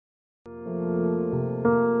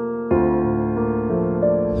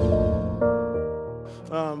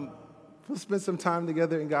Let's spend some time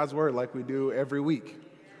together in God's Word like we do every week,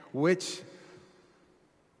 which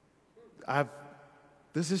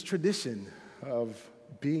this is tradition of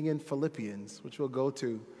being in Philippians, which we'll go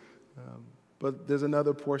to. But there's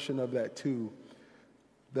another portion of that too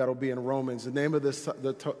that'll be in Romans. The name of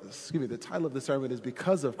the title of the sermon is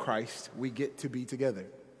Because of Christ, We Get to Be Together.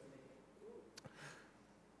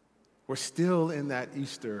 We're still in that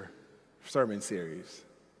Easter sermon series.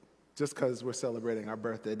 Just because we're celebrating our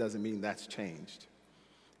birthday doesn't mean that's changed.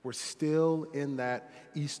 We're still in that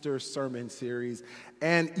Easter sermon series.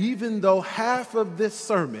 And even though half of this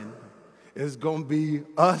sermon is going to be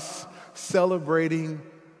us celebrating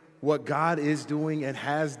what God is doing and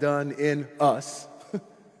has done in us,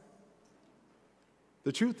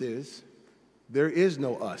 the truth is, there is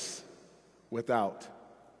no us without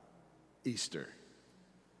Easter.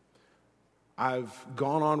 I've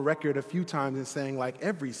gone on record a few times in saying like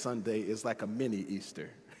every Sunday is like a mini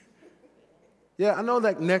Easter. Yeah, I know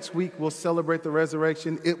that next week we'll celebrate the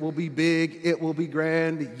resurrection. It will be big. It will be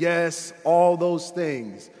grand. Yes, all those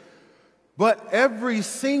things. But every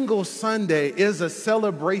single Sunday is a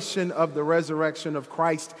celebration of the resurrection of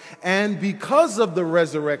Christ. And because of the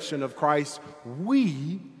resurrection of Christ,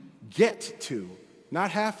 we get to,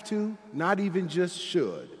 not have to, not even just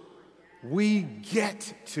should, we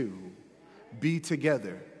get to be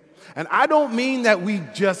together. And I don't mean that we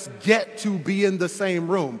just get to be in the same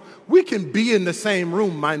room. We can be in the same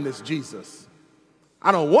room minus Jesus.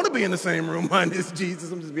 I don't want to be in the same room minus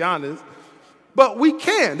Jesus, I'm just be honest. But we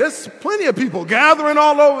can. There's plenty of people gathering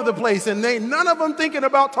all over the place, and none of them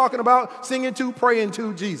talking about, singing to, praying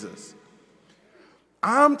to Jesus.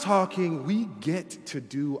 I'm talking we get to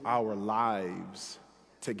do our lives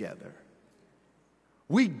together.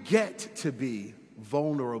 We get to be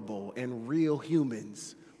vulnerable and real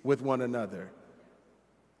humans with one another.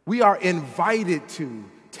 We are invited to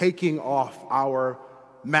taking off our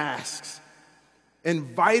masks,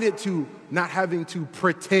 invited to not having to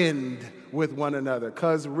pretend with one another,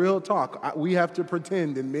 because real talk, we have to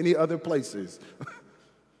pretend in many other places.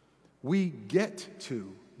 We get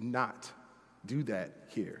to not do that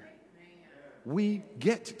here. We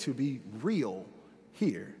get to be real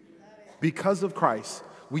here. Because of Christ,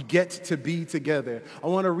 we get to be together. I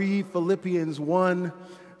want to read Philippians 1,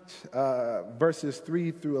 verses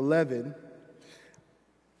 3 through 11.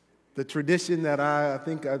 The tradition that I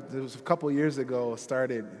think it was a couple years ago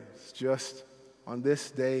started just on this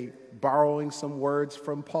day, borrowing some words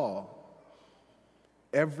from Paul.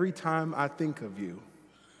 Every time I think of you,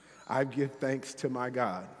 I give thanks to my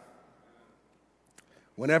God.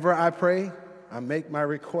 Whenever I pray, I make my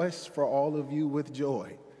requests for all of you with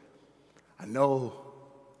joy. I know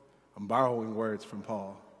I'm borrowing words from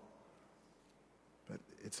Paul, but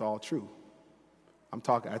it's all true. I'm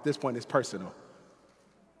talking, at this point, it's personal.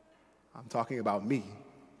 I'm talking about me,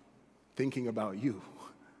 thinking about you.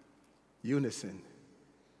 Unison.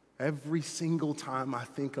 Every single time I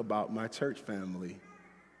think about my church family,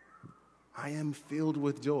 I am filled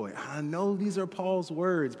with joy. I know these are Paul's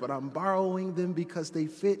words, but I'm borrowing them because they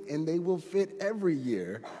fit and they will fit every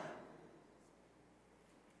year.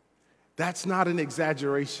 That's not an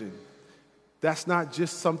exaggeration. That's not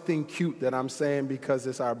just something cute that I'm saying because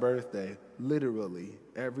it's our birthday. Literally,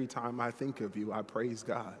 every time I think of you, I praise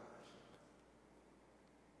God.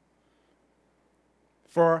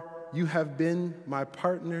 For you have been my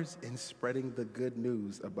partners in spreading the good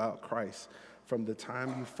news about Christ from the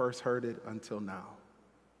time you first heard it until now.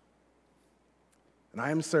 And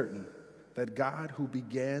I am certain that God, who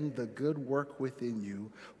began the good work within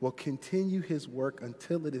you, will continue his work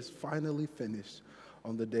until it is finally finished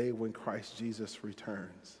on the day when Christ Jesus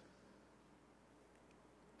returns.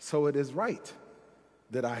 So it is right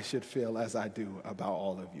that I should feel as I do about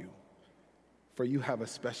all of you, for you have a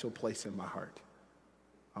special place in my heart.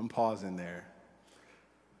 I'm pausing there.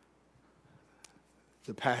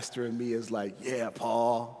 The pastor in me is like, yeah,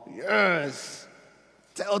 Paul, yes.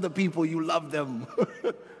 Tell the people you love them.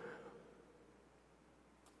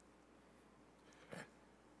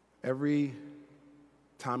 Every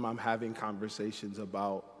time I'm having conversations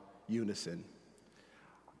about unison,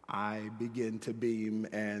 I begin to beam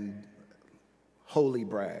and holy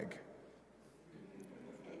brag.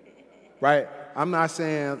 Right? I'm not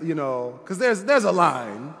saying, because there's a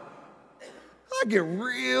line. I get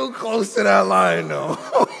real close to that line, though.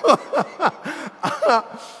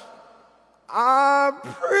 I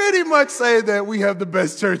pretty much say that we have the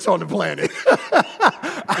best church on the planet.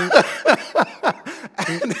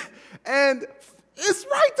 and it's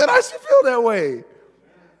right that I should feel that way.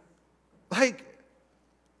 Like,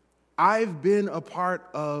 I've been a part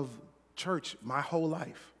of church my whole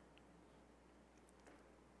life.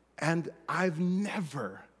 And I've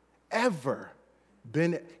never, ever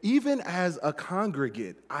been, even as a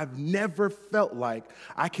congregant, I've never felt like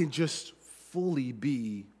I can just fully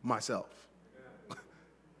be myself.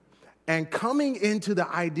 And coming into the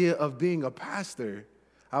idea of being a pastor,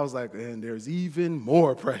 I was like, and there's even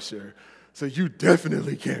more pressure. So you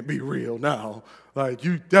definitely can't be real now. Like,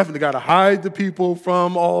 you definitely got to hide the people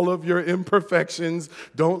from all of your imperfections.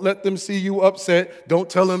 Don't let them see you upset. Don't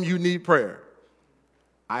tell them you need prayer.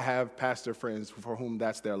 I have pastor friends for whom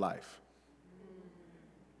that's their life.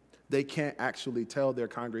 They can't actually tell their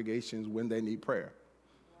congregations when they need prayer.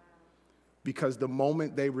 Because the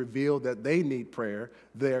moment they reveal that they need prayer,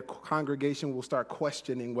 their congregation will start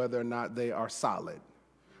questioning whether or not they are solid.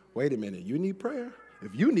 Wait a minute, you need prayer?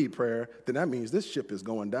 If you need prayer, then that means this ship is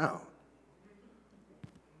going down.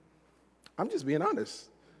 I'm just being honest.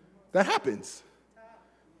 That happens.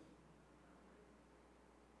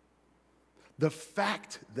 The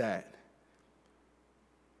fact that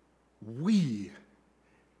we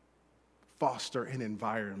foster an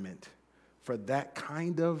environment for that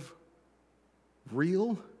kind of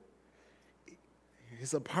real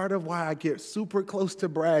is a part of why I get super close to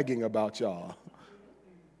bragging about y'all.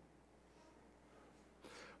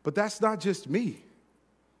 But that's not just me.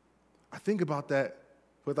 I think about that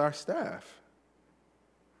with our staff.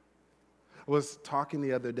 I was talking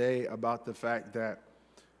the other day about the fact that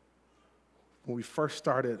when we first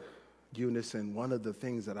started Unison, one of the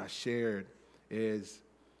things that I shared is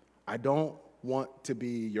I don't want to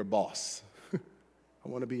be your boss. I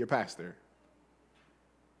want to be your pastor.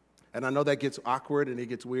 And I know that gets awkward and it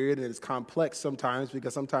gets weird and it's complex sometimes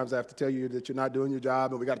because sometimes I have to tell you that you're not doing your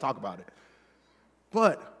job and we got to talk about it.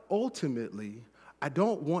 But ultimately, I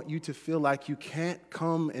don't want you to feel like you can't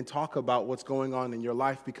come and talk about what's going on in your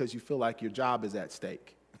life because you feel like your job is at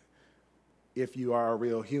stake if you are a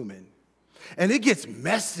real human. And it gets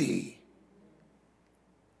messy.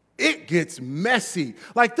 It gets messy.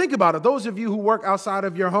 Like, think about it. Those of you who work outside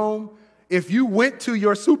of your home, if you went to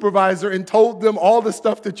your supervisor and told them all the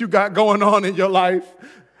stuff that you got going on in your life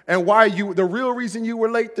and why the real reason you were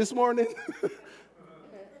late this morning,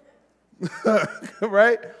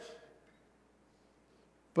 right?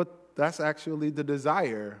 But that's actually the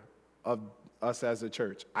desire of us as a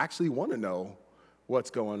church. I actually want to know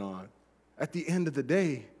what's going on. At the end of the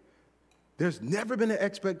day, there's never been an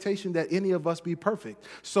expectation that any of us be perfect.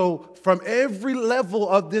 So from every level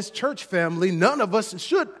of this church family, none of us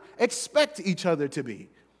should expect each other to be.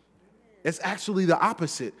 It's actually the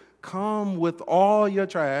opposite. Come with all your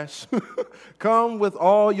trash. Come with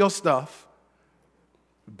all your stuff.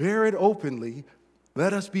 Bear it openly.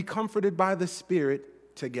 Let us be comforted by the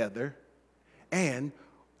Spirit together. And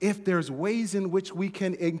if there's ways in which we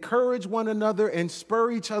can encourage one another and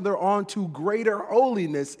spur each other on to greater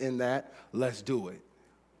holiness in that, let's do it.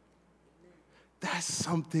 That's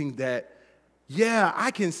something that, yeah, I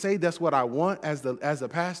can say that's what I want as a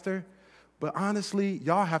pastor, but honestly,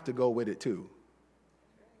 y'all have to go with it too.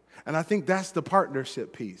 And I think that's the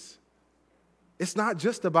partnership piece. It's not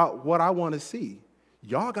just about what I want to see.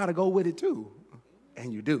 Y'all got to go with it too,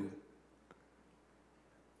 and you do.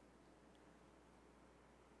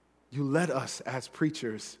 You let us as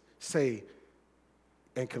preachers say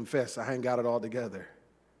and confess, I ain't got it all together,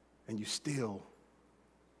 and you still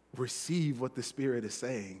receive what the Spirit is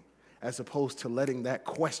saying, as opposed to letting that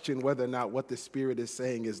question whether or not what the Spirit is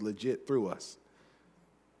saying is legit through us.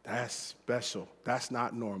 That's special. That's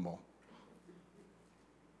not normal.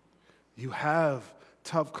 You have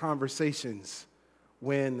tough conversations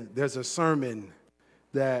when there's a sermon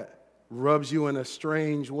that rubs you in a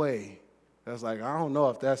strange way. That's like, I don't know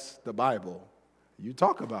if that's the Bible. You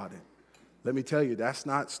talk about it. Let me tell you, that's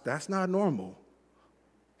not normal.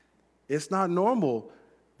 It's not normal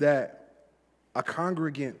that a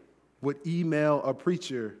congregant would email a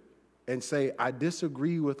preacher and say, I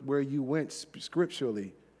disagree with where you went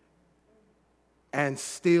scripturally, and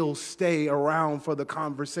still stay around for the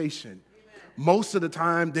conversation. Amen. Most of the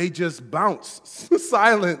time, they just bounce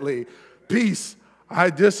silently. Peace, I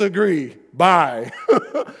disagree, bye.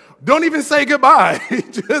 Don't even say goodbye.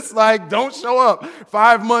 Just like, don't show up.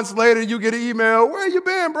 5 months later, you get an email, where you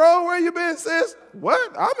been, bro? Where you been, sis?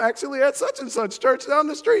 What? I'm actually at such and such church down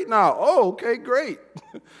the street now. Oh, okay, great.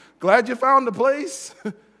 Glad you found the place.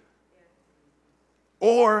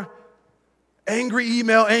 Or angry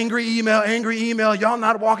email, y'all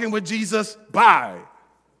not walking with Jesus, bye.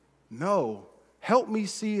 No, help me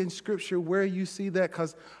see in Scripture where you see that,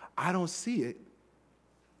 because I don't see it.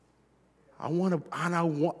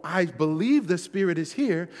 I believe the Spirit is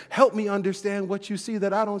here. Help me understand what you see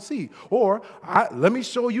that I don't see. Or let me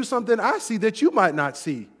show you something I see that you might not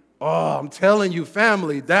see. Oh, I'm telling you,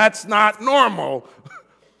 family, that's not normal.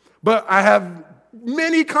 But I have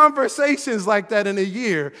many conversations like that in a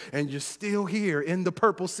year, and you're still here in the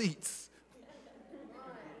purple seats.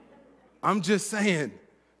 I'm just saying,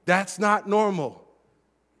 that's not normal.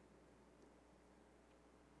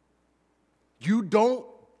 You don't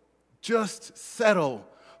just settle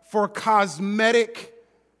for cosmetic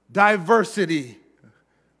diversity.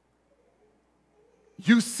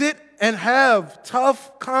 You sit and have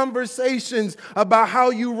tough conversations about how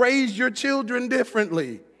you raise your children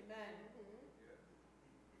differently.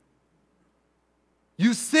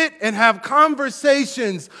 You sit and have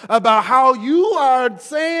conversations about how you are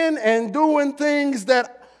saying and doing things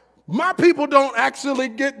that my people don't actually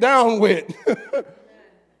get down with.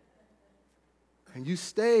 And you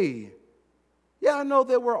stay. Yeah, I know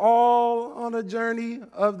that we're all on a journey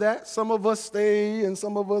of that. Some of us stay and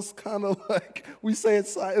some of us kind of like, we say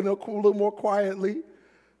it a little more quietly,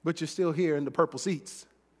 but you're still here in the purple seats.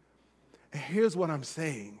 And here's what I'm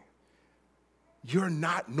saying. You're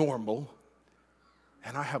not normal,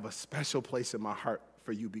 and I have a special place in my heart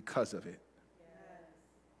for you because of it.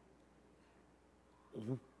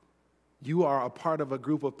 Yes. You are a part of a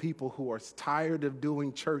group of people who are tired of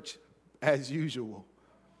doing church as usual.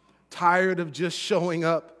 Tired of just showing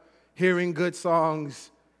up, hearing good songs,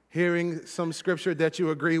 hearing some scripture that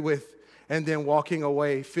you agree with, and then walking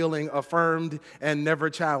away feeling affirmed and never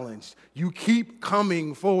challenged. You keep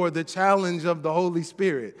coming for the challenge of the Holy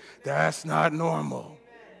Spirit. That's not normal.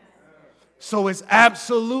 So it's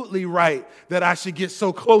absolutely right that I should get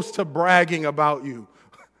so close to bragging about you.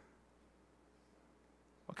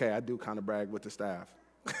 Okay, I do kind of brag with the staff.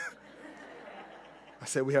 I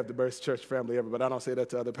said we have the best church family ever, but I don't say that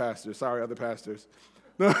to other pastors. Sorry, other pastors.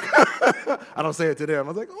 I don't say it to them. I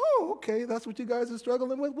was like, oh, okay, that's what you guys are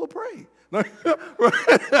struggling with. We'll pray.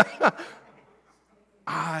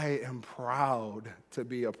 I am proud to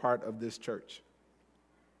be a part of this church.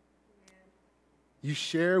 You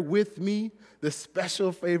share with me the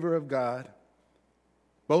special favor of God,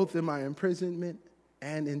 both in my imprisonment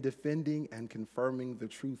and in defending and confirming the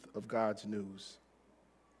truth of God's news.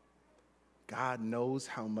 God knows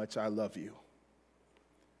how much I love you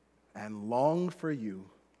and long for you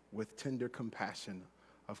with tender compassion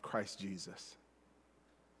of Christ Jesus.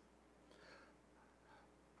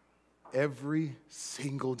 Every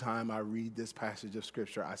single time I read this passage of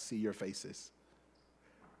Scripture, I see your faces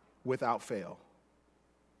without fail.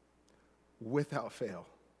 Without fail.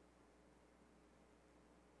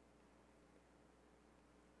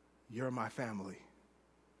 You're my family.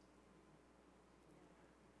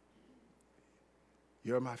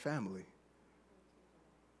 You're my family.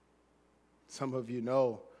 Some of you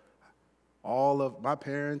know all of my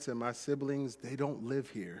parents and my siblings, they don't live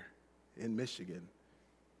here in Michigan.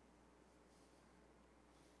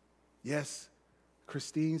 Yes,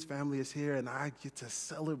 Christine's family is here, and I get to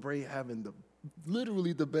celebrate having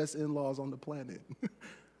literally the best in-laws on the planet.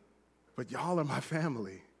 But y'all are my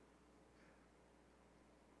family.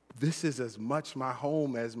 This is as much my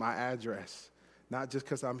home as my address, not just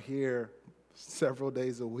because I'm here several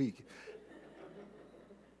days a week.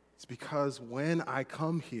 It's because when I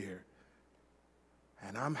come here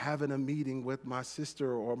and I'm having a meeting with my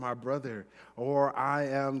sister or my brother, or I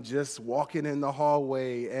am just walking in the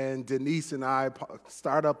hallway and Denise and I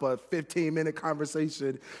start up a 15-minute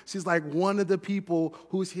conversation, she's like one of the people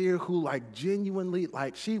who's here who like genuinely,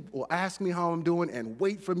 like she will ask me how I'm doing and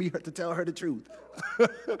wait for me to tell her the truth.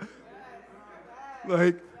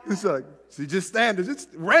 Like, it's like, she just standing, just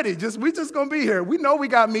ready, we just gonna be here. We know we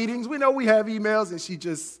got meetings, we know we have emails, and she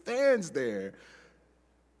just stands there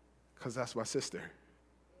because that's my sister.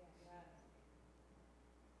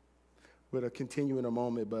 We'll continue in a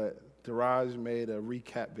moment, but Daraj made a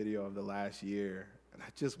recap video of the last year, and I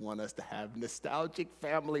just want us to have nostalgic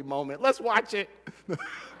family moment. Let's watch it.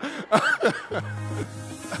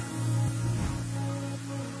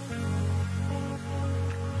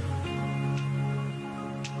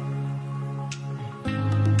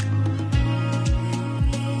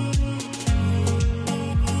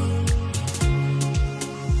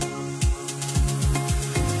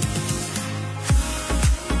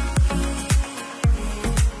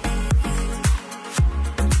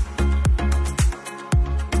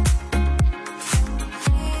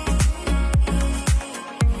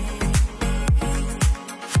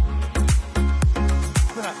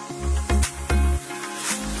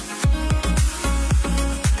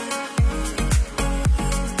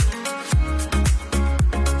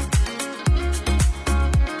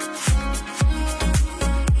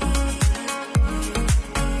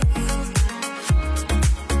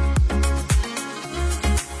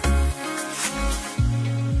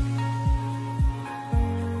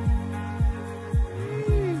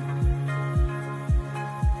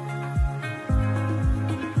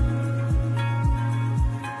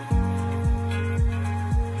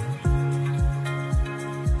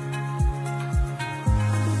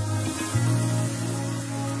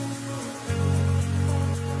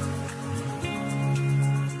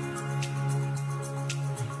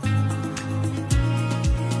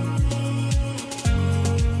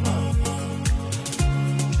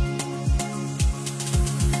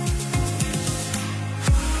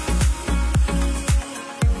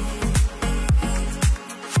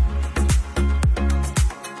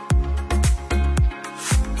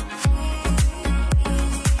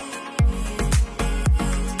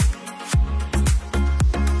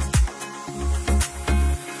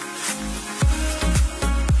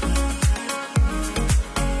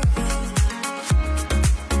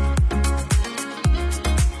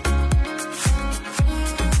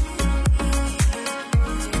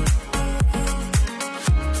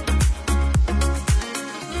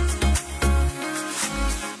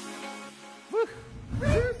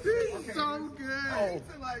 so good.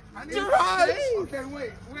 I need Duraj! Okay,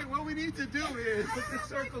 wait. What we need to do is put the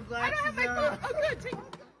circle glasses I don't have my phone. Oh, good. Take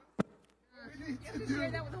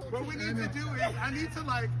What we need to do is I need to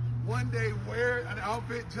one day wear an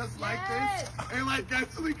outfit just like this and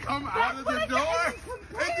actually come out of the door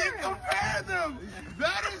and then compare them.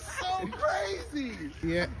 That is so crazy.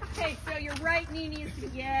 Yeah. Okay, so your right knee needs to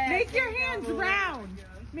Make your hands round.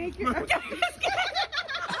 Make your. That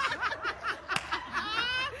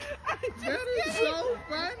is so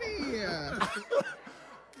funny.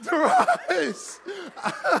 Duraj!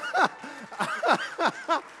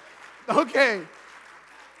 Okay.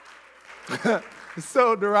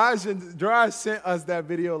 So Duraj sent us that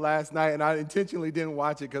video last night, and I intentionally didn't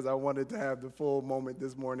watch it because I wanted to have the full moment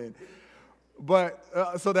this morning. But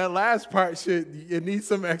so that last part it needs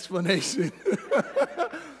some explanation.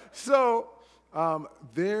 So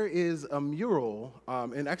there is a mural,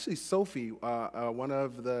 and actually Sophie, one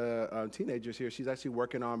of the teenagers here, she's actually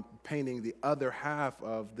working on painting the other half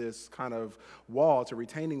of this kind of wall, it's a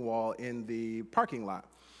retaining wall in the parking lot.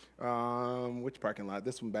 Which parking lot?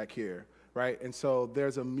 This one back here, right? And so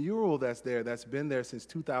there's a mural that's been there since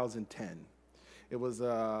 2010. It was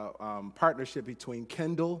a partnership between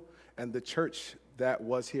Kendall and the church that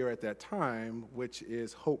was here at that time, which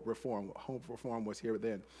is Hope Reform. Hope Reform was here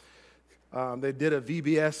then. They did a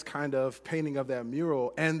VBS kind of painting of that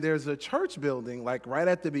mural, and there's a church building, right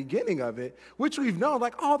at the beginning of it, which we've known,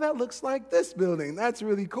 oh, that looks like this building. That's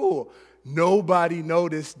really cool. Nobody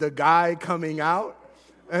noticed the guy coming out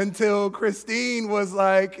until Christine was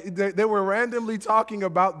they were randomly talking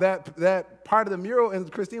about that part of the mural, and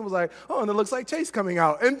Christine was like, oh, and it looks like Chase coming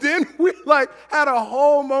out. And then we had a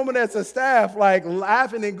whole moment as a staff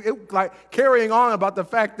laughing and carrying on about the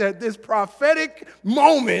fact that this prophetic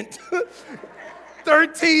moment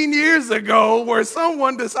 13 years ago where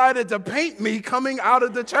someone decided to paint me coming out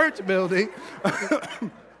of the church building.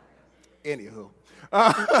 Anywho.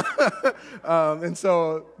 And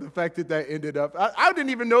so the fact that ended up, I didn't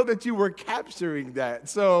even know that you were capturing that.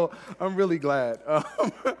 So I'm really glad.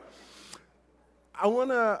 I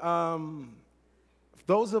want to,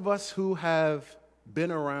 those of us who have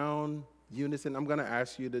been around Unison, I'm going to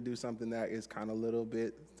ask you to do something that is kind of a little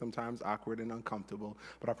bit sometimes awkward and uncomfortable,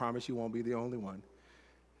 but I promise you won't be the only one.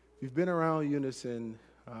 If you've been around Unison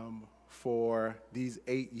for these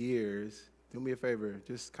 8 years, do me a favor,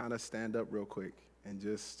 just kind of stand up real quick and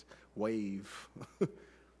just wave.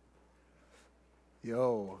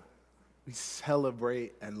 Yo, we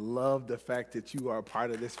celebrate and love the fact that you are a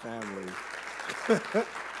part of this family.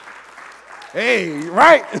 Hey,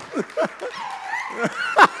 right?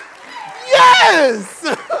 Yes!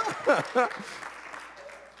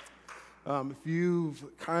 If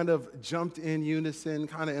you've kind of jumped in Unison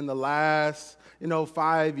kind of in the last,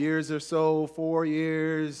 5 years or so, 4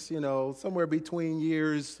 years, somewhere between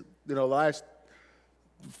years, let's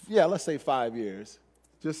say 5 years.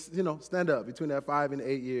 Just, stand up between that 5 and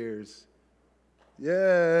 8 years.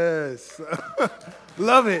 Yes.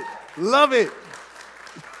 Love it. Love it.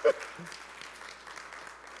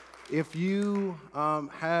 If you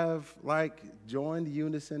have joined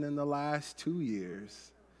Unison in the last 2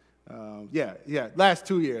 years, last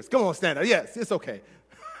 2 years. Come on, stand up. Yes, it's okay.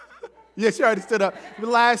 Yes, you already stood up. The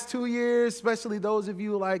last 2 years, especially those of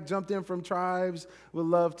you jumped in from tribes, would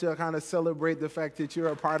love to kind of celebrate the fact that you're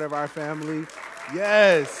a part of our family.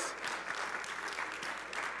 Yes.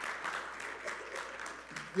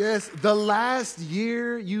 Yes, the last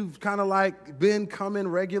year you've kind of been coming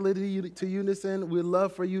regularly to Unison. We'd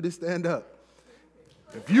love for you to stand up.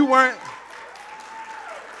 If you weren't,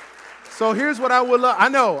 so here's what I would love. I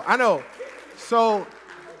know. So,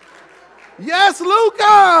 yes,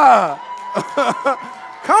 Luca!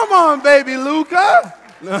 Come on, baby Luca!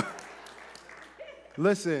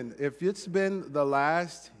 Listen, if it's been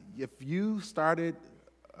if you started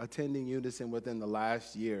attending Unison within the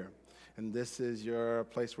last year, and this is your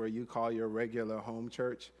place where you call your regular home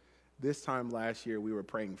church, this time last year we were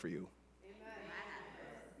praying for you.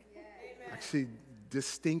 Amen. Actually,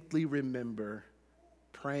 distinctly remember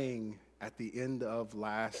praying at the end of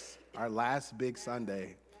our last big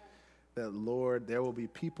Sunday that, Lord, there will be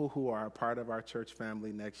people who are a part of our church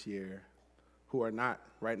family next year who are not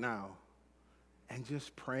right now, and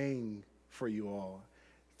just praying for you all,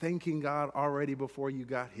 thanking God already before you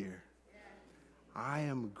got here. I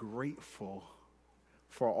am grateful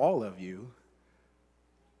for all of you,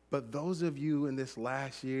 but those of you in this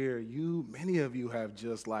last year, many of you have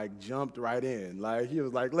just jumped right in. He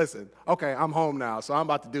was listen, okay, I'm home now, so I'm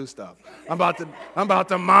about to do stuff. I'm about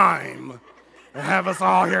to mime and have us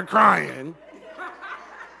all here crying.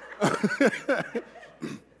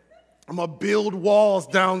 I'm going to build walls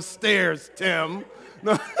downstairs, Tim.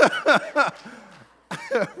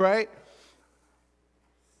 Right?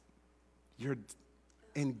 You're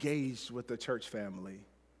engaged with the church family,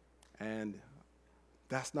 and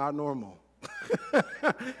that's not normal.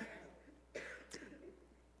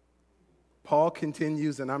 Paul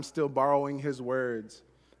continues, and I'm still borrowing his words.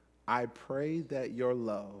 I pray that your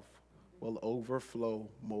love will overflow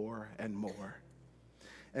more and more,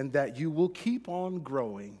 and that you will keep on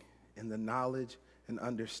growing in the knowledge and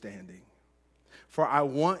understanding. For I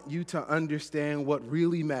want you to understand what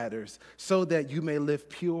really matters, so that you may live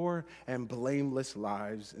pure and blameless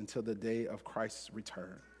lives until the day of Christ's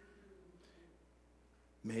return.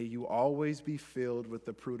 May you always be filled with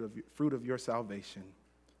the fruit of your salvation,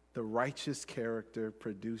 the righteous character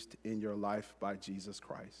produced in your life by Jesus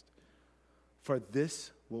Christ. For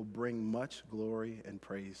this will bring much glory and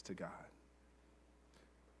praise to God.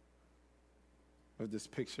 Of this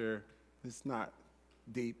picture, it's not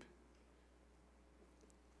deep.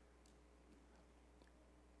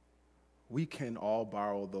 We can all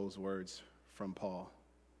borrow those words from Paul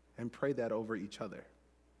and pray that over each other.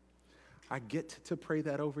 I get to pray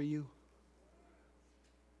that over you,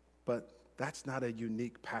 but that's not a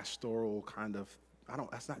unique pastoral kind of,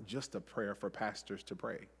 that's not just a prayer for pastors to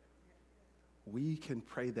pray. We can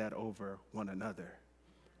pray that over one another.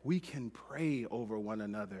 We can pray over one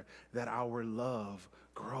another that our love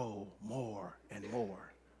grow more and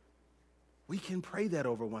more. We can pray that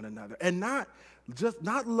over one another, and not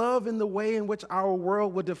love in the way in which our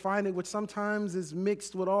world would define it, which sometimes is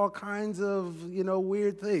mixed with all kinds of,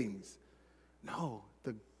 weird things. No,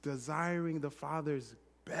 the desiring the Father's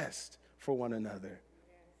best for one another.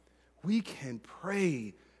 We can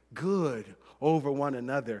pray good over one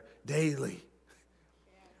another daily.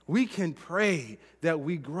 We can pray that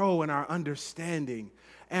we grow in our understanding,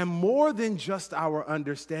 and more than just our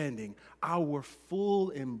understanding, our full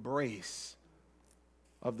embrace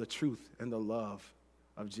of the truth and the love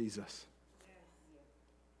of Jesus.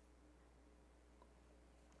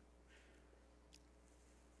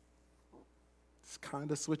 It's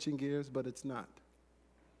kind of switching gears, but it's not.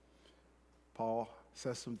 Paul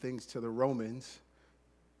says some things to the Romans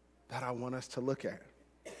that I want us to look at.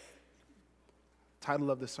 The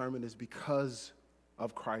title of the sermon is Because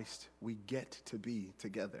of Christ, We Get to Be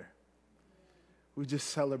Together. We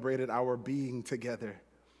just celebrated our being together,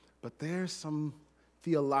 but there's some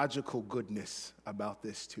theological goodness about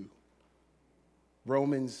this too.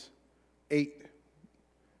 Romans 8,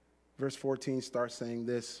 verse 14 starts saying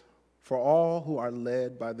this: for all who are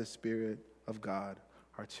led by the Spirit of God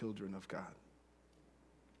are children of God.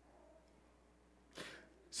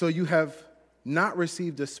 So you have not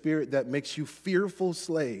received a spirit that makes you fearful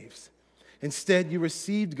slaves. Instead, you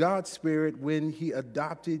received God's Spirit when He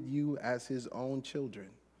adopted you as His own children.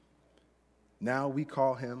 Now we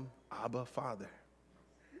call Him Abba, Father.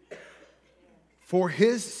 For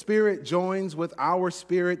His Spirit joins with our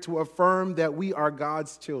spirit to affirm that we are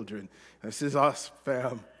God's children. This is us,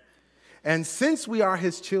 fam. And since we are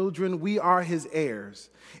His children, we are His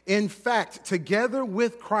heirs. In fact, together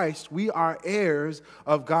with Christ, we are heirs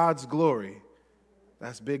of God's glory.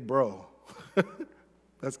 That's big, bro.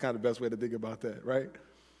 That's kind of the best way to think about that, right?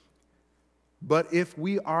 But if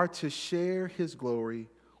we are to share His glory,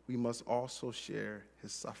 we must also share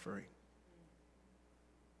His suffering.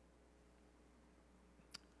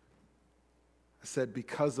 I said,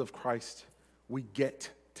 because of Christ, we get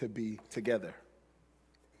to be together.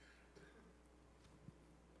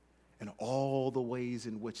 And all the ways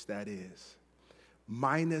in which that is.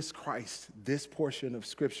 Minus Christ, this portion of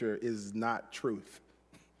Scripture is not truth.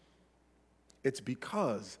 It's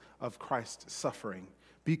because of Christ's suffering,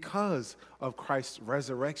 because of Christ's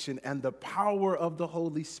resurrection and the power of the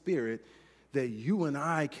Holy Spirit that you and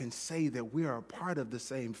I can say that we are a part of the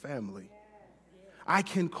same family. I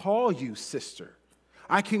can call you sister.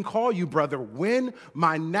 I can call you brother. When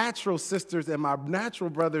my natural sisters and my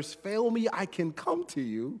natural brothers fail me, I can come to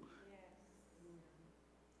you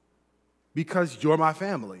because you're my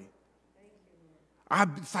family.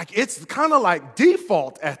 It's kind of like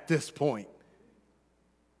default at this point.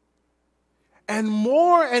 And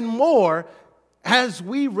more, as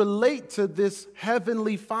we relate to this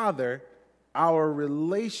heavenly Father, our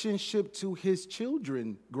relationship to His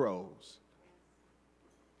children grows.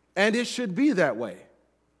 And it should be that way.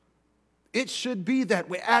 It should be that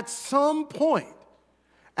way. At some point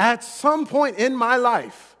in my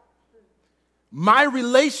life, my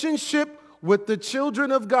relationship with the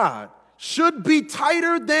children of God should be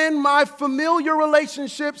tighter than my familiar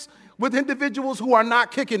relationships with individuals who are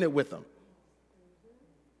not kicking it with them.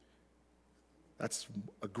 That's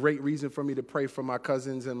a great reason for me to pray for my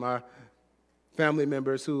cousins and my family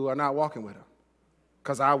members who are not walking with him.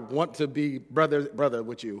 Because I want to be brother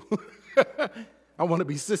with you. I want to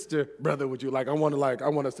be sister, brother with you. I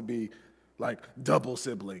want us to be like double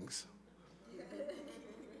siblings.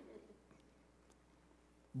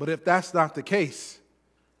 But if that's not the case,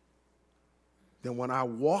 then when I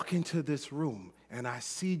walk into this room and I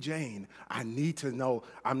see Jane, I need to know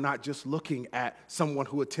I'm not just looking at someone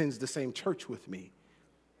who attends the same church with me.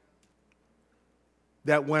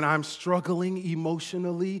 That when I'm struggling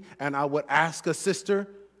emotionally and I would ask a sister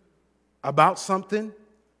about something,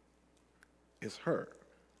 it's her.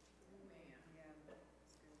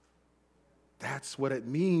 That's what it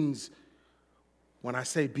means when I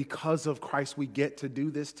say because of Christ we get to do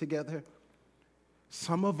this together.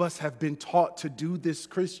 Some of us have been taught to do this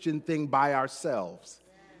Christian thing by ourselves.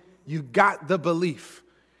 You got the belief.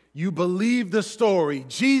 You believe the story.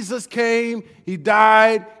 Jesus came, he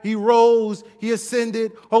died, he rose, he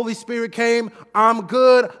ascended, Holy Spirit came. I'm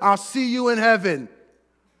good. I'll see you in heaven.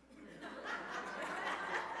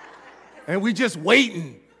 And we just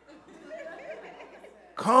waiting.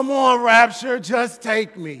 Come on, rapture, just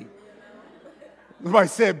take me. Somebody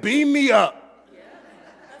said, beam me up.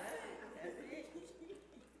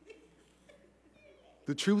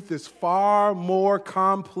 The truth is far more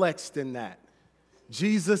complex than that.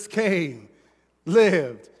 Jesus came,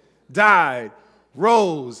 lived, died,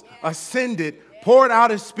 rose, ascended, poured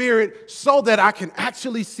out his Spirit so that I can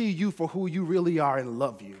actually see you for who you really are and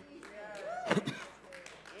love you.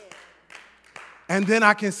 And then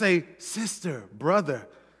I can say, sister, brother,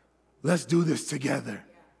 let's do this together.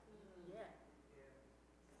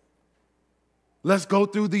 Let's go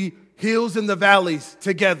through the hills and the valleys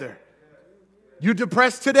together. You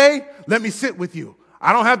depressed today? Let me sit with you.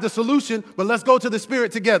 I don't have the solution, but let's go to the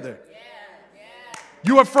Spirit together.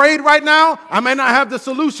 You afraid right now? I may not have the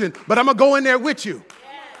solution, but I'm going to go in there with you.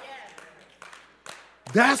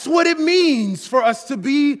 That's what it means for us to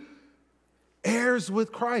be heirs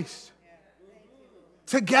with Christ.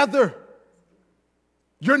 Together.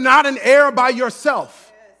 You're not an heir by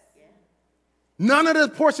yourself. None of the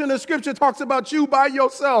portion of the scripture talks about you by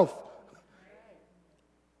yourself.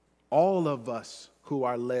 All of us who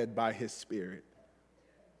are led by his Spirit.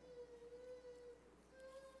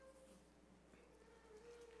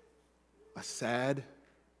 A sad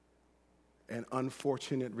and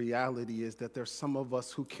unfortunate reality is that there's some of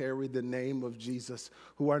us who carry the name of Jesus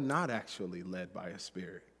who are not actually led by a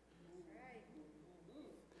Spirit.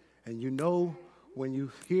 And you know, when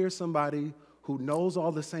you hear somebody who knows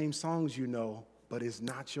all the same songs you know, but is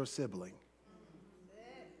not your sibling.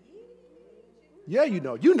 Yeah, you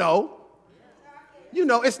know. You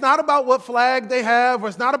know, it's not about what flag they have, or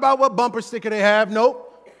it's not about what bumper sticker they have.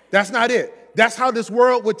 Nope, that's not it. That's how this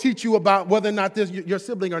world would teach you about whether or not this your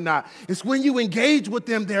sibling or not. It's when you engage with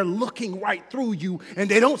them, they're looking right through you, and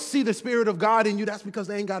they don't see the Spirit of God in you. That's because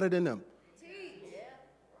they ain't got it in them.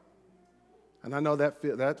 And I know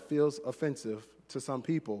that feels offensive to some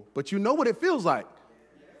people, but you know what it feels like.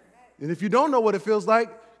 And if you don't know what it feels like,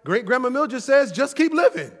 Great-Grandma Mildred says, just keep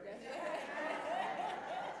living.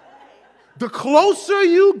 The closer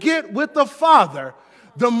you get with the Father,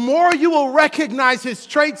 the more you will recognize his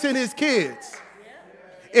traits in his kids.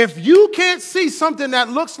 If you can't see something that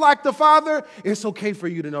looks like the Father, it's okay for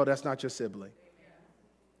you to know that's not your sibling.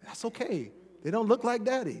 That's okay. They don't look like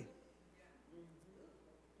daddy.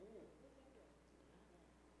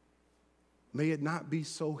 May it not be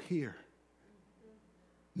so here.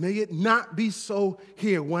 May it not be so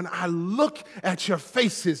here. When I look at your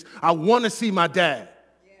faces, I want to see my dad.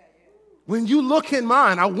 When you look in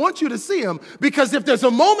mine, I want you to see him, because if there's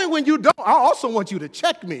a moment when you don't, I also want you to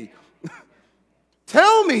check me.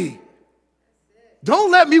 Tell me.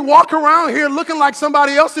 Don't let me walk around here looking like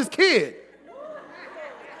somebody else's kid.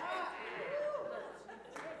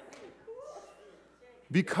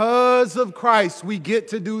 Because of Christ, we get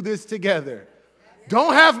to do this together.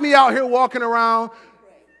 Don't have me out here walking around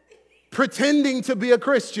pretending to be a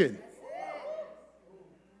Christian.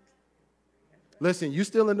 Listen, you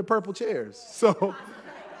still in the purple chairs.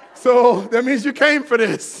 So that means you came for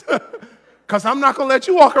this. Because I'm not going to let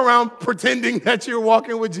you walk around pretending that you're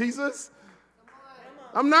walking with Jesus.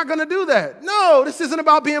 I'm not going to do that. No, this isn't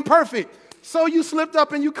about being perfect. So you slipped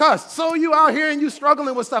up and you cussed. So you out here and you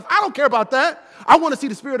struggling with stuff. I don't care about that. I want to see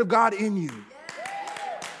the Spirit of God in you.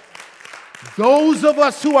 Those of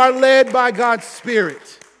us who are led by God's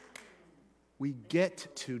Spirit, we get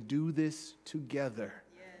to do this together.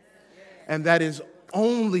 And that is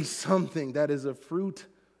only something that is a fruit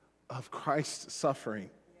of Christ's suffering.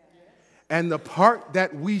 And the part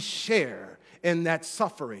that we share in that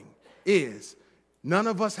suffering is None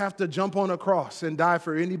of us have to jump on a cross and die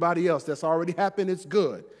for anybody else. That's already happened. It's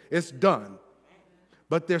good. It's done.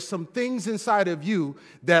 But there's some things inside of you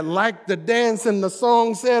that, like the dance and the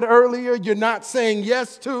song said earlier, you're not saying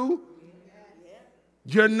yes to.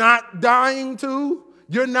 You're not dying to.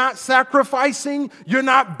 You're not sacrificing. You're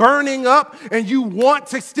not burning up. And you want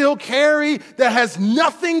to still carry that has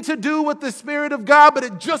nothing to do with the Spirit of God, but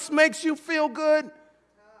it just makes you feel good.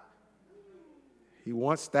 He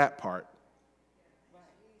wants that part.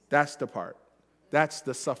 That's the part. That's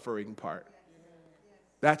the suffering part.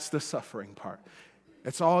 That's the suffering part.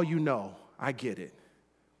 It's all you know. I get it.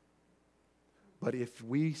 But if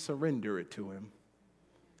we surrender it to him,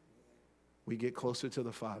 we get closer to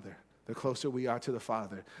the Father. The closer we are to the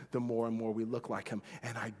Father, the more and more we look like him.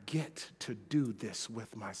 And I get to do this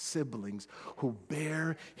with my siblings who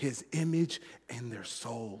bear his image in their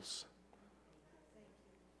souls.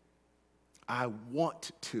 I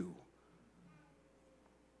want to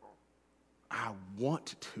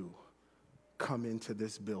come into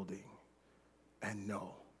this building and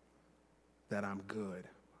know that I'm good.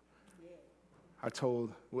 I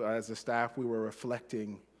told, as a staff, we were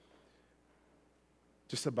reflecting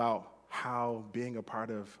just about how being a part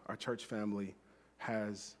of our church family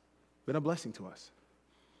has been a blessing to us.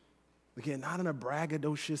 Again, not in a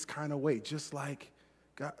braggadocious kind of way, just like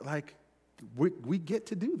God, like we get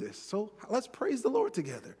to do this. So let's praise the Lord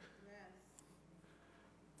together.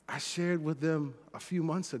 I shared with them a few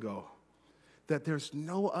months ago that there's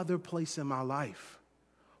no other place in my life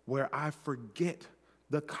where I forget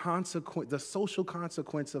the social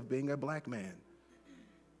consequence of being a black man.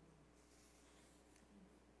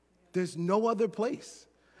 There's no other place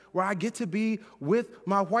where I get to be with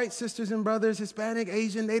my white sisters and brothers, Hispanic,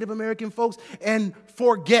 Asian, Native American folks, and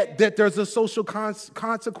forget that there's a social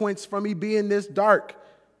consequence for me being this dark.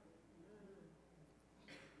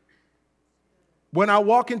 When I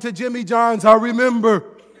walk into Jimmy John's, I remember.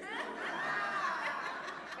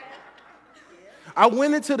 I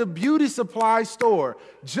went into the beauty supply store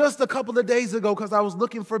just a couple of days ago because I was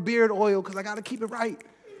looking for beard oil because I got to keep it right.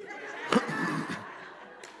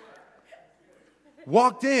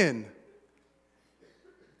 Walked in.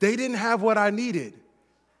 They didn't have what I needed.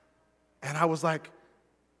 And I was like,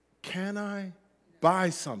 can I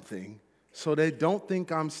buy something so they don't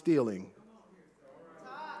think I'm stealing?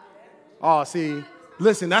 Oh, see,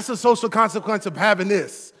 listen, that's a social consequence of having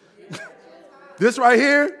this. This right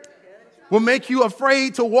here will make you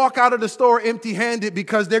afraid to walk out of the store empty-handed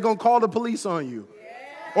because they're going to call the police on you.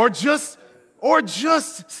 Or just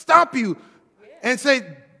stop you and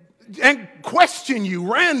say, and question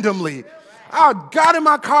you randomly. I got in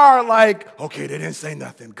my car like, okay, they didn't say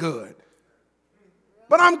nothing, good.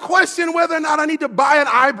 But I'm questioning whether or not I need to buy an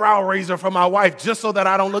eyebrow razor for my wife just so that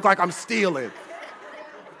I don't look like I'm stealing.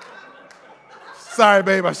 Sorry,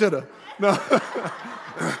 babe, I should have. No.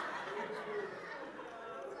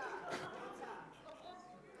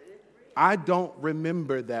 I don't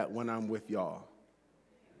remember that when I'm with y'all.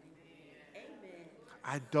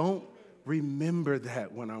 I don't remember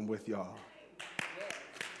that when I'm with y'all.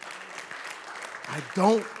 I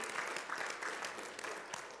don't.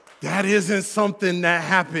 That isn't something that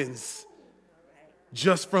happens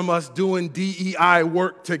just from us doing DEI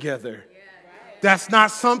work together. That's not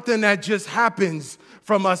something that just happens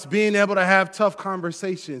from us being able to have tough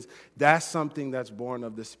conversations. That's something that's born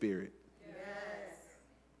of the Spirit.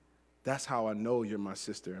 That's how I know you're my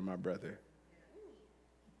sister and my brother.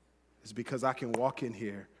 It's because I can walk in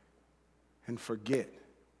here and forget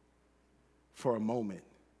for a moment.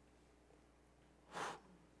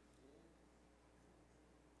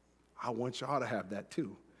 I want y'all to have that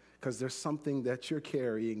too, because there's something that you're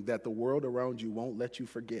carrying that the world around you won't let you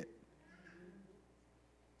forget.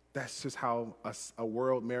 That's just how a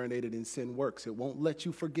world marinated in sin works. It won't let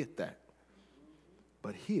you forget that.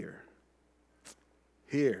 But here,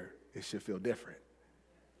 it should feel different.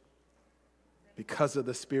 Because of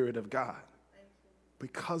the Spirit of God.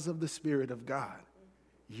 Because of the Spirit of God,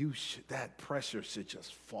 that pressure should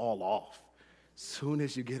just fall off as soon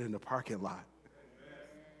as you get in the parking lot.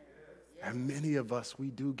 And many of us,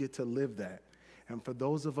 we do get to live that. And for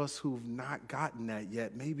those of us who've not gotten that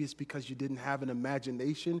yet, maybe it's because you didn't have an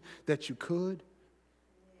imagination that you could.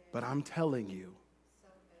 But I'm telling you,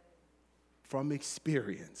 from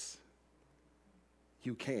experience,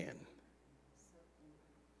 you can.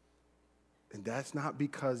 And that's not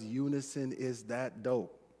because unison is that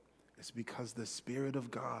dope. It's because the Spirit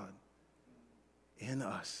of God in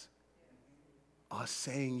us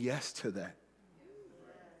saying yes to that,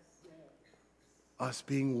 us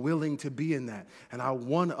being willing to be in that. And I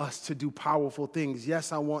want us to do powerful things.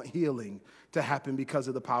 Yes, I want healing to happen because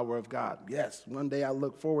of the power of God. Yes, one day I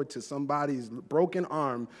look forward to somebody's broken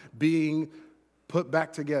arm being put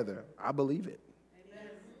back together. I believe it.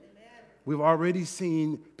 We've already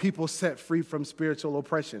seen people set free from spiritual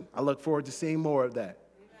oppression. I look forward to seeing more of that.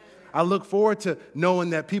 I look forward to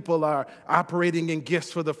knowing that people are operating in gifts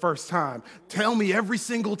for the first time. Tell me every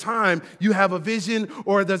single time you have a vision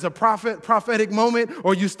or there's a prophetic moment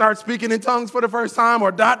or you start speaking in tongues for the first time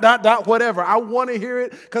or ... whatever. I want to hear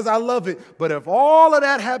it because I love it. But if all of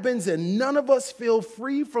that happens and none of us feel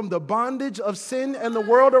free from the bondage of sin and the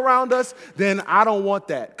world around us, then I don't want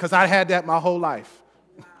that because I had that my whole life.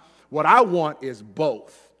 What I want is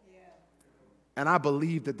both. And I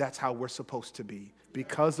believe that that's how we're supposed to be.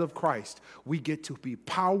 Because of Christ, we get to be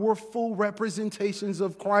powerful representations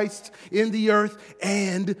of Christ in the earth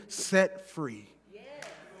and set free.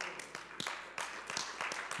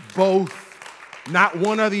 Both, not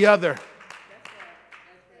one or the other.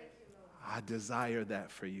 I desire that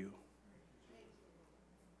for you.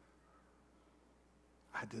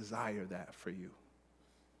 I desire that for you.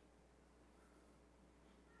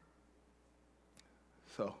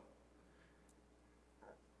 So,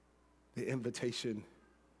 the invitation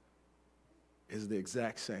is the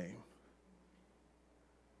exact same.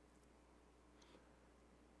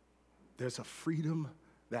 There's a freedom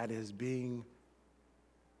that is being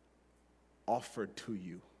offered to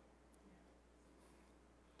you.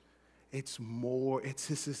 It's more,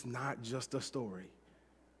 this is not just a story.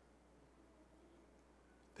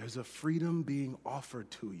 There's a freedom being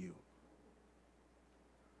offered to you.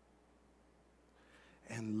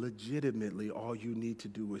 And legitimately, all you need to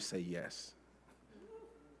do is say yes.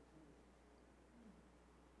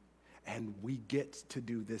 And we get to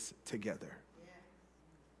do this together.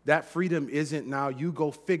 That freedom isn't now you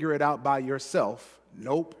go figure it out by yourself.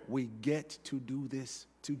 Nope, we get to do this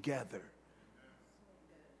together.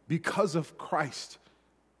 Because of Christ,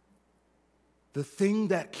 the thing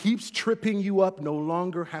that keeps tripping you up no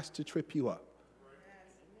longer has to trip you up.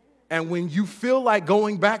 And when you feel like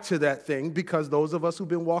going back to that thing, because those of us who've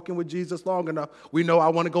been walking with Jesus long enough, we know I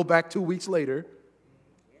want to go back 2 weeks later.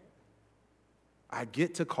 I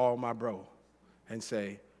get to call my bro and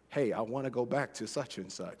say, hey, I want to go back to such and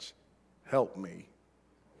such. Help me.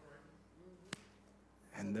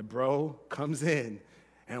 And the bro comes in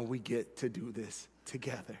and we get to do this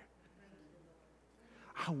together.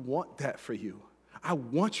 I want that for you. I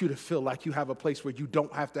want you to feel like you have a place where you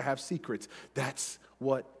don't have to have secrets. That's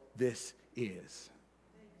what this is.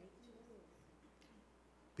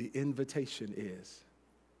 The invitation is,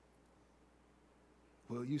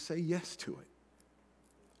 will you say yes to it?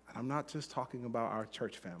 And I'm not just talking about our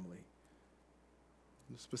church family.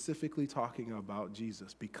 I'm specifically talking about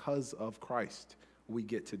Jesus. Because of Christ, we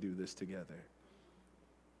get to do this together.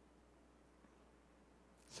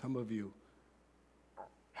 Some of you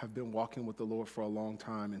have been walking with the Lord for a long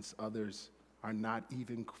time, and others are not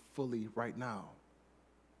even fully right now.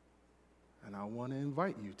 And I want to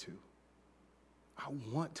invite you to. I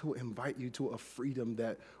want to invite you to a freedom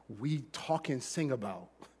that we talk and sing about.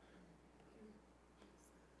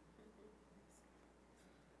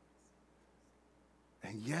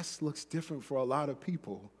 And yes, looks different for a lot of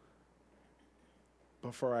people.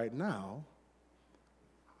 But for right now,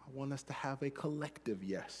 I want us to have a collective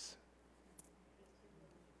yes.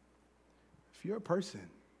 If you're a person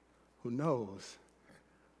who knows,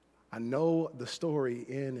 I know the story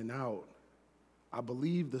in and out, I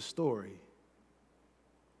believe the story,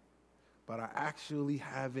 but I actually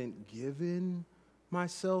haven't given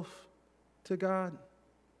myself to God.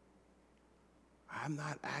 I'm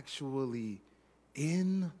not actually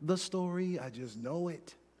in the story, I just know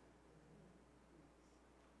it.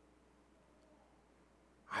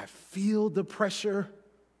 I feel the pressure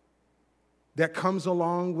that comes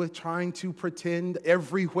along with trying to pretend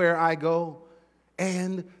everywhere I go,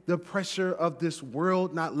 and the pressure of this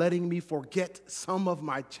world not letting me forget some of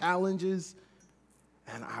my challenges,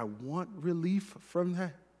 and I want relief from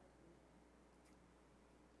that.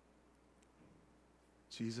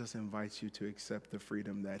 Jesus invites you to accept the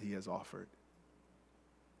freedom that he has offered.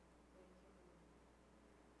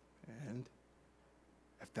 And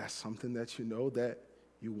if that's something that you know that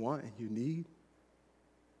you want and you need,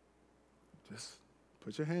 just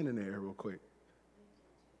put your hand in the air real quick.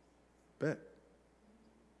 Bet.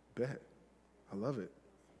 I love it.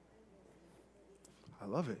 I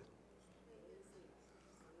love it.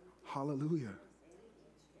 Hallelujah.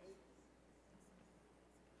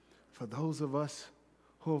 For those of us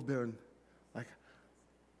who have been like,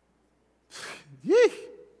 yee.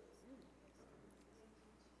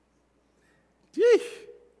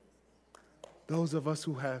 Those of us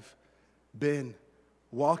who have been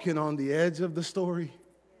walking on the edge of the story,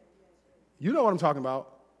 you know what I'm talking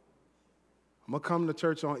about. I'm going to come to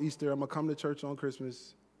church on Easter. I'm going to come to church on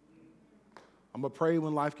Christmas. I'm going to pray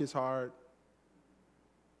when life gets hard.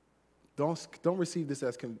 Don't receive this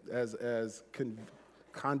as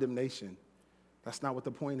condemnation. That's not what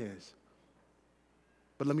the point is.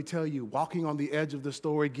 But let me tell you, walking on the edge of the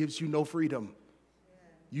story gives you no freedom.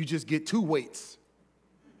 You just get two weights.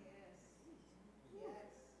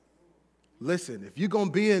 Listen, if you're going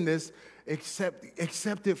to be in this,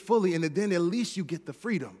 accept it fully, and then at least you get the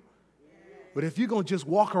freedom. But if you're going to just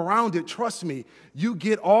walk around it, trust me, you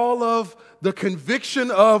get all of the conviction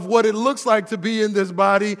of what it looks like to be in this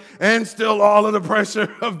body and still all of the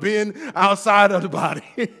pressure of being outside of the body.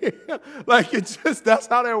 Like that's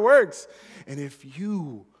how that works. And if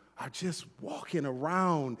you are just walking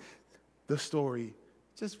around the story,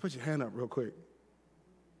 just put your hand up real quick.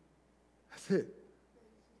 That's it.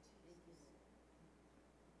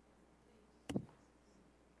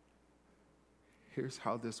 Here's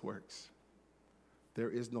how this works. There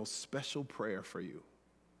is no special prayer for you.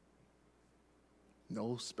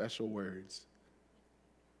 No special words.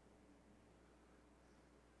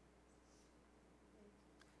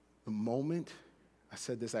 The moment, I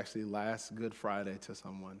said this actually last Good Friday to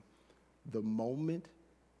someone, the moment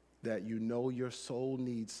that you know your soul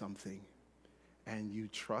needs something and you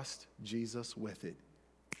trust Jesus with it,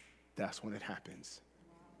 that's when it happens.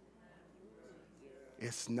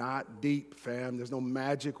 It's not deep, fam. There's no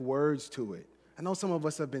magic words to it. I know some of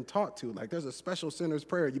us have been taught to. Like, there's a special sinner's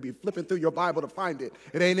prayer. You be flipping through your Bible to find it.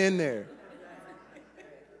 It ain't in there.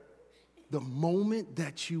 The moment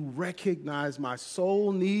that you recognize my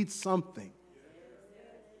soul needs something,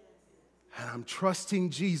 and I'm trusting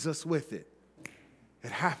Jesus with it, it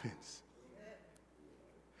happens.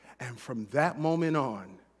 And from that moment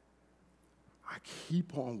on, I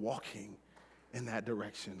keep on walking in that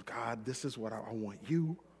direction. God, this is what I want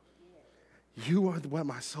you. You are what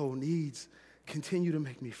my soul needs. Continue to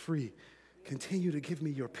make me free. Continue to give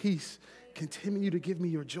me your peace. Continue to give me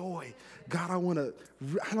your joy. God, I want to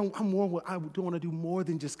do more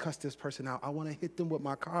than just cuss this person out. I want to hit them with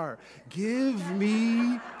my car. Give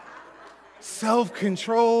me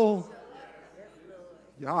self-control.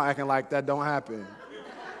 Y'all acting like that don't happen.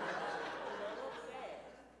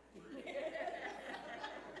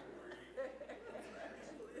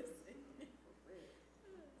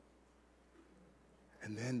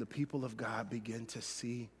 And then the people of God begin to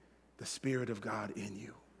see the Spirit of God in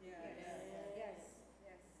you.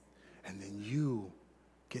 And then you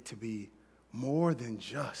get to be more than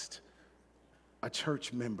just a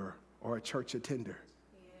church member or a church attender.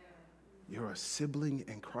 You're a sibling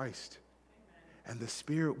in Christ. And the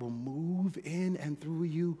Spirit will move in and through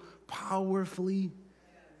you powerfully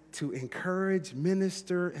to encourage,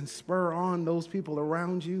 minister, and spur on those people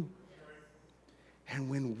around you. And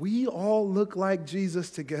when we all look like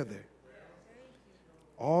Jesus together,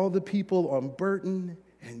 all the people on Burton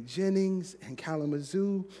and Jennings and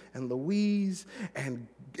Kalamazoo and Louise and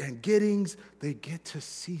Giddings, they get to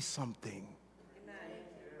see something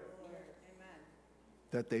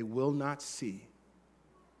that they will not see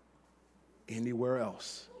anywhere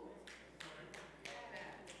else.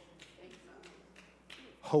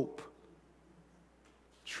 Hope,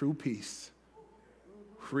 true peace,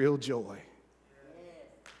 real joy,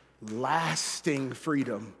 lasting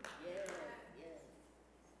freedom,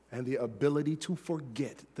 and the ability to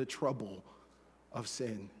forget the trouble of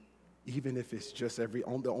sin, even if it's just the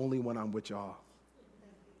only one I'm with y'all.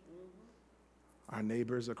 Our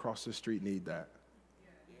neighbors across the street need that.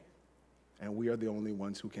 And we are the only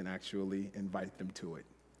ones who can actually invite them to it.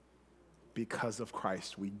 Because of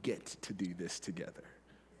Christ, we get to do this together.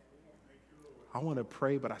 I want to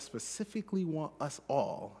pray, but I specifically want us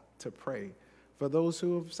all to pray for those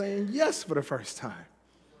who are saying yes for the first time.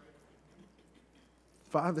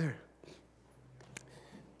 Father,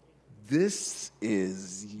 this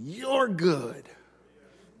is your good.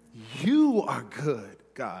 You are good,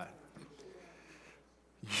 God.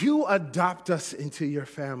 You adopt us into your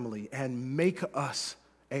family and make us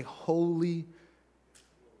a holy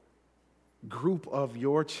group of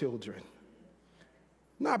your children.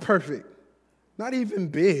 Not perfect, not even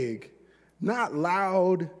big, not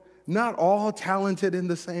loud, not all talented in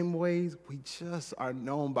the same ways. We just are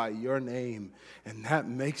known by your name, and that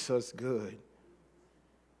makes us good.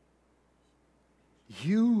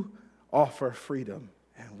 You offer freedom,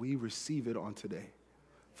 and we receive it on today.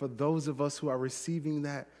 For those of us who are receiving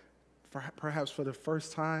that, perhaps for the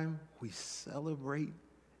first time, we celebrate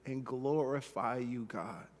and glorify you,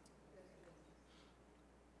 God,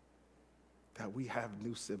 that we have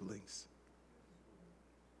new siblings,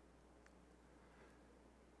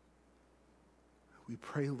 We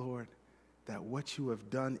pray, Lord, that what you have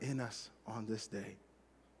done in us on this day,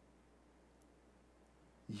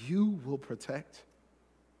 you will protect,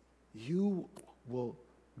 you will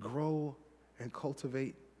grow and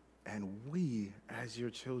cultivate, and we, as your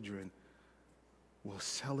children, will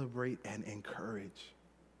celebrate and encourage.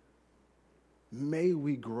 May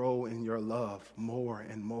we grow in your love more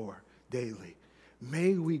and more daily.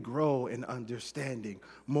 May we grow in understanding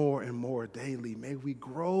more and more daily. May we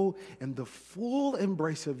grow in the full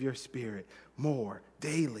embrace of your Spirit more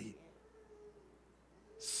daily,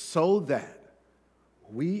 so that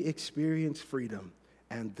we experience freedom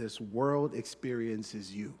and this world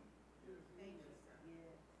experiences you.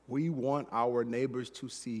 We want our neighbors to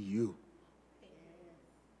see you.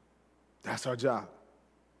 That's our job.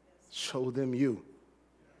 Show them you.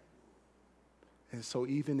 And so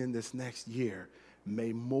even in this next year,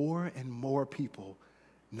 may more and more people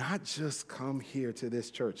not just come here to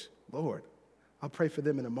this church. Lord, I'll pray for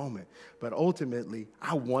them in a moment. But ultimately,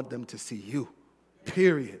 I want them to see you,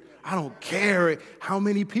 period. I don't care how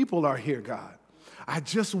many people are here, God. I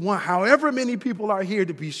just want however many people are here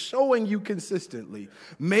to be showing you consistently.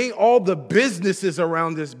 May all the businesses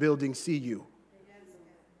around this building see you.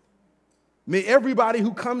 May everybody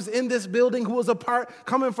who comes in this building who is a part,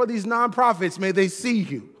 coming for these nonprofits, may they see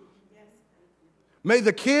you. May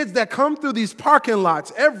the kids that come through these parking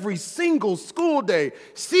lots every single school day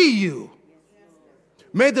see you.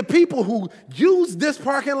 May the people who use this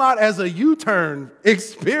parking lot as a U-turn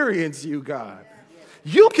experience you, God.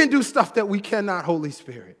 You can do stuff that we cannot, Holy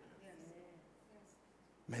Spirit.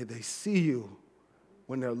 May they see you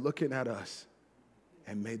when they're looking at us.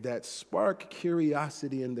 And may that spark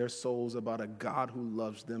curiosity in their souls about a God who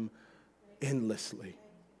loves them endlessly.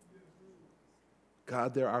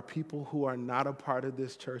 God, there are people who are not a part of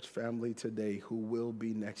this church family today who will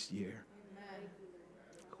be next year.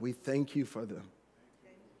 We thank you for them.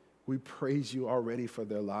 We praise you already for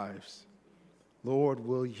their lives. Lord,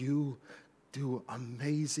 will you do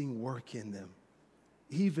amazing work in them,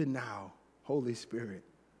 even now, Holy Spirit,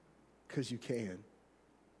 because you can.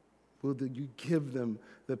 Will you give them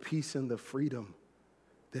the peace and the freedom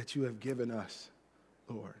that you have given us,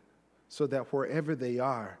 Lord, so that wherever they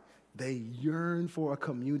are, they yearn for a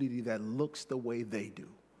community that looks the way they do.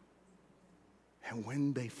 And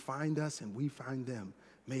when they find us and we find them,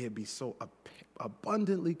 may it be so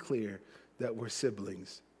abundantly clear that we're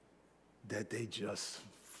siblings, that they just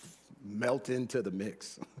melt into the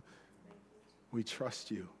mix. We trust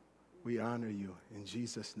you. We honor you. In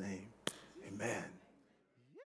Jesus' name, amen.